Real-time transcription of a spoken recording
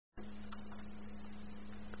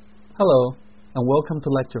Hello, and welcome to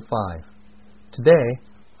Lecture 5. Today,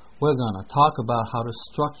 we're going to talk about how to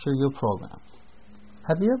structure your program.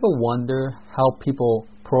 Have you ever wondered how people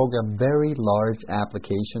program very large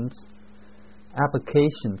applications?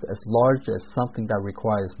 Applications as large as something that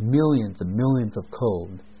requires millions and millions of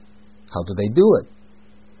code. How do they do it?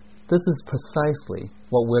 This is precisely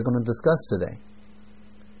what we're going to discuss today.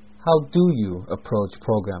 How do you approach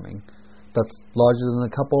programming that's larger than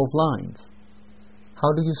a couple of lines?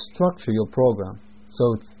 How do you structure your program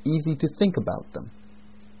so it's easy to think about them?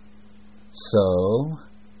 So,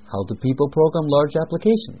 how do people program large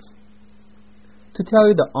applications? To tell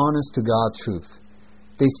you the honest-to-God truth,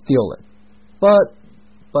 they steal it. But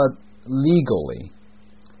legally.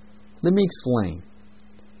 Let me explain.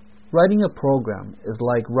 Writing a program is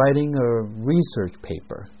like writing a research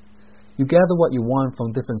paper. You gather what you want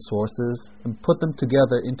from different sources and put them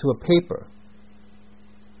together into a paper.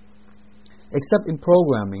 Except in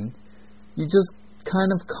programming, you just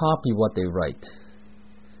kind of copy what they write.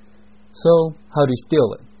 So, how do you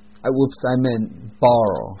steal it? I meant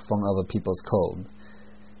borrow from other people's code.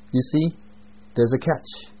 You see, there's a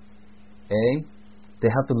catch. A, they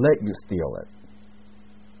have to let you steal it.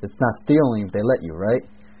 It's not stealing if they let you, right?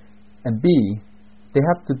 And B, they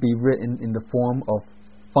have to be written in the form of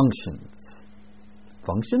functions.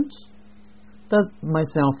 Functions? That might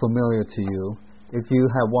sound familiar to you if you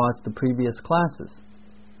have watched the previous classes,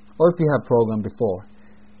 or if you have programmed before.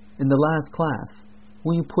 In the last class,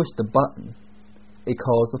 when you push the button, it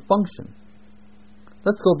calls a function.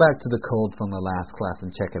 Let's go back to the code from the last class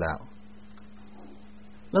and check it out.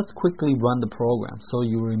 Let's quickly run the program so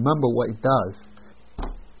you remember what it does.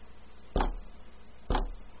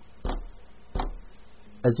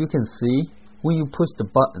 As you can see, when you push the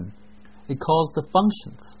button, it calls the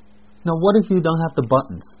functions. Now what if you don't have the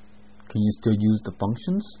buttons? Can you still use the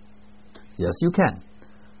functions? Yes, you can.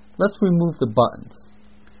 Let's remove the buttons.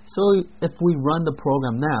 So if we run the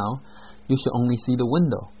program now, you should only see the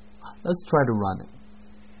window. Let's try to run it.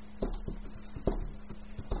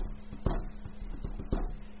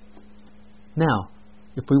 Now,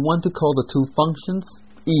 if we want to call the two functions,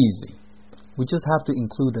 easy. We just have to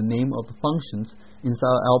include the name of the functions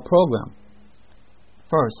inside our program.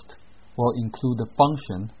 First, we'll include the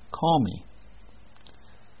function callMe.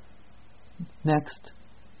 Next,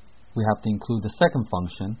 we have to include the second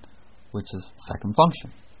function, which is second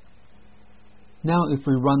function. Now if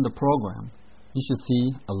we run the program, you should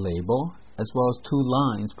see a label as well as two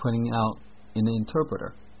lines pointing out in the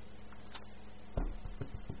interpreter.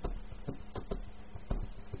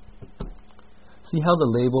 See how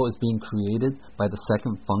the label is being created by the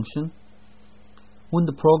second function? When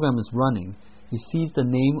the program is running, it sees the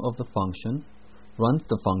name of the function, runs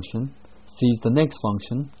the function, sees the next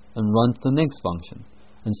function, and runs the next function,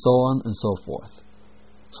 and so on and so forth.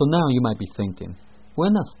 So now you might be thinking,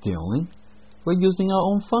 we're not stealing, we're using our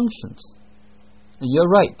own functions. And you're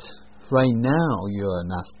right, right now you're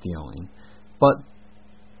not stealing, but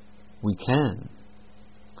we can.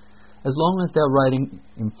 As long as they're writing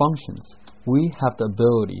in functions, we have the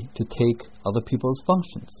ability to take other people's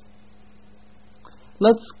functions.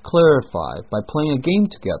 Let's clarify by playing a game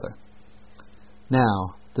together.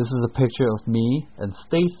 Now, this is a picture of me and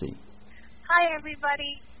Stacy. Hi,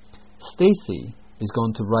 everybody. Stacy is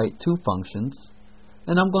going to write two functions,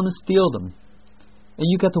 and I'm going to steal them. And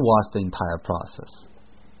you get to watch the entire process.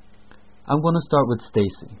 I'm going to start with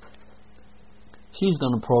Stacy. She's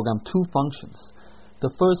going to program two functions.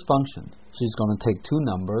 The first function, she's going to take two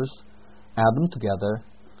numbers, add them together,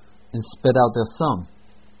 and spit out their sum.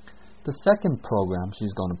 The second program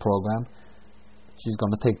she's going to program, she's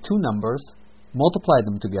going to take two numbers, multiply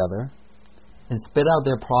them together, and spit out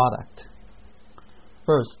their product.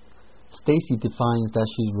 First, Stacy defines that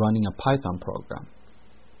she's running a Python program.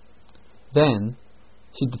 Then,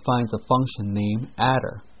 she defines a function named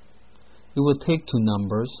adder. It will take two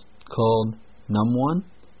numbers called num1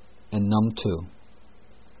 and num2.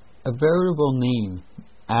 A variable name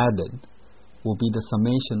added will be the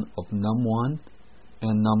summation of num1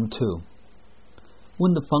 and num2.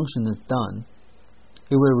 When the function is done,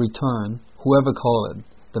 it will return, whoever called it,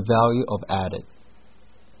 the value of added.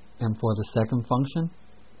 And for the second function,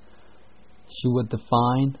 she would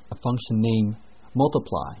define a function named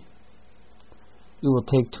multiply. It will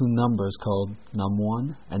take two numbers called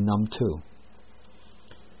num1 and num2.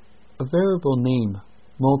 A variable named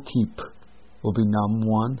multip will be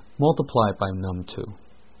num1 multiplied by num2.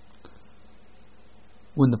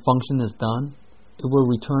 When the function is done, it will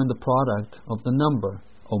return the product of the number,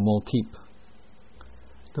 or multip.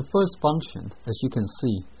 The first function, as you can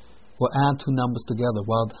see, will add two numbers together,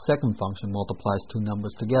 while the second function multiplies two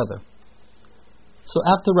numbers together. So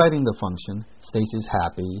after writing the function, Stacy is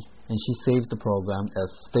happy and she saves the program as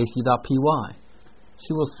stacy.py.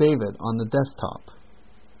 She will save it on the desktop.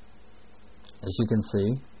 As you can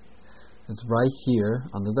see, it's right here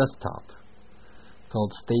on the desktop,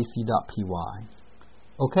 called stacy.py.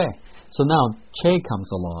 Okay, so now Che comes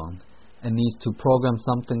along and needs to program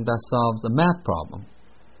something that solves a math problem.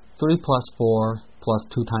 3 plus 4 plus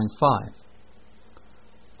 2 times 5.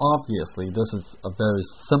 Obviously, this is a very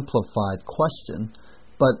simplified question,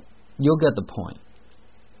 but you'll get the point.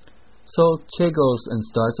 So Che goes and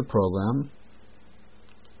starts a program.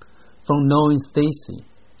 From knowing Stacy,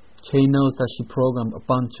 Che knows that she programmed a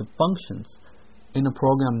bunch of functions in a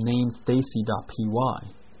program named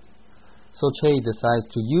stacy.py. So Che decides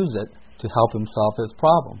to use it to help him solve his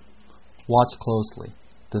problem. Watch closely.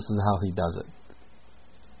 This is how he does it.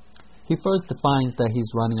 He first defines that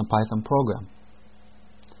he's running a Python program.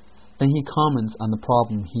 Then he comments on the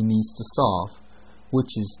problem he needs to solve, which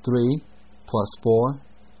is 3 plus 4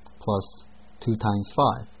 plus 2 times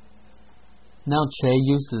 5. Now Che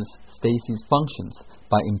uses Stacy's functions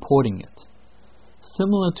by importing it.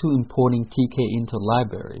 Similar to importing tk into a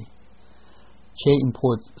library, Che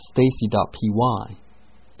imports stacy.py,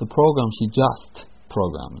 the program she just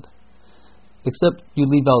programmed, except you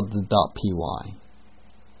leave out the .py.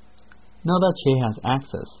 Now that Che has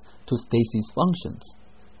access to Stacy's functions,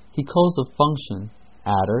 he calls the function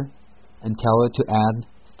adder and tells it to add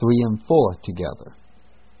 3 and 4 together,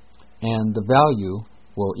 and the value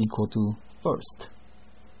will equal to first.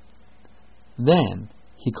 Then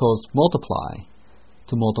he calls multiply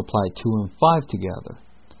to multiply 2 and 5 together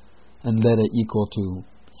and let it equal to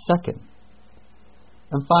second.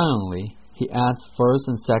 And finally, he adds first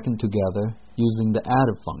and second together using the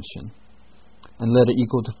adder function and let it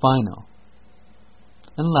equal to final.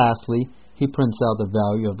 And lastly, he prints out the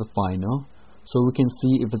value of the final so we can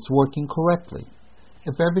see if it's working correctly.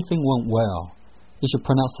 If everything went well, it should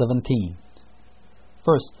print out 17.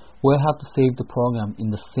 First, we'll have to save the program in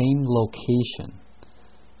the same location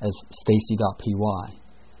as stacy.py.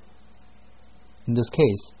 In this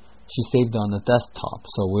case, she saved it on the desktop,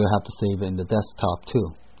 so we'll have to save it in the desktop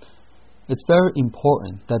too. It's very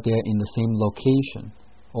important that they're in the same location,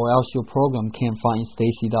 or else your program can't find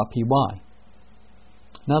stacy.py.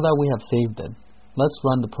 Now that we have saved it, let's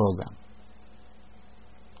run the program.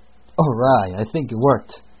 Alright, I think it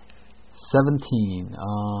worked. 17,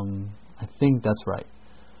 I think that's right.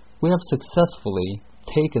 We have successfully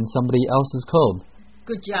taken somebody else's code.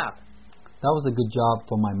 Good job. That was a good job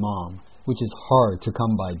for my mom, which is hard to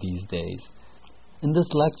come by these days. In this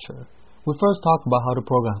lecture, we first talked about how to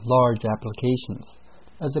program large applications.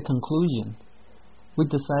 As a conclusion, we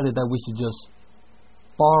decided that we should just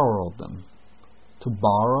borrow them. To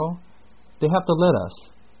borrow, they have to let us,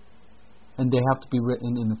 and they have to be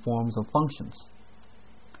written in the forms of functions.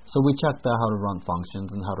 So we checked out how to run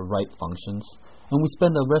functions and how to write functions, and we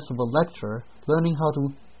spent the rest of the lecture learning how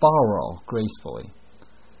to borrow gracefully.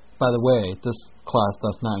 By the way, this class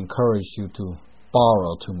does not encourage you to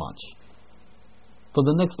borrow too much. For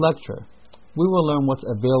the next lecture, we will learn what's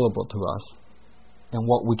available to us and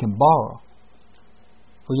what we can borrow.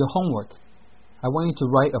 For your homework, I want you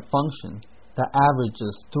to write a function that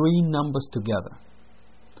averages 3 numbers together.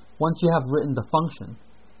 Once you have written the function,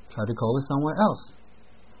 try to call it somewhere else.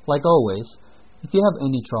 Like always, if you have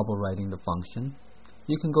any trouble writing the function,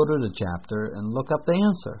 you can go to the chapter and look up the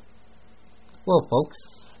answer. Well, folks,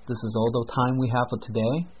 this is all the time we have for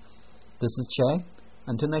today. This is Che.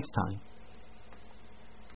 Until next time.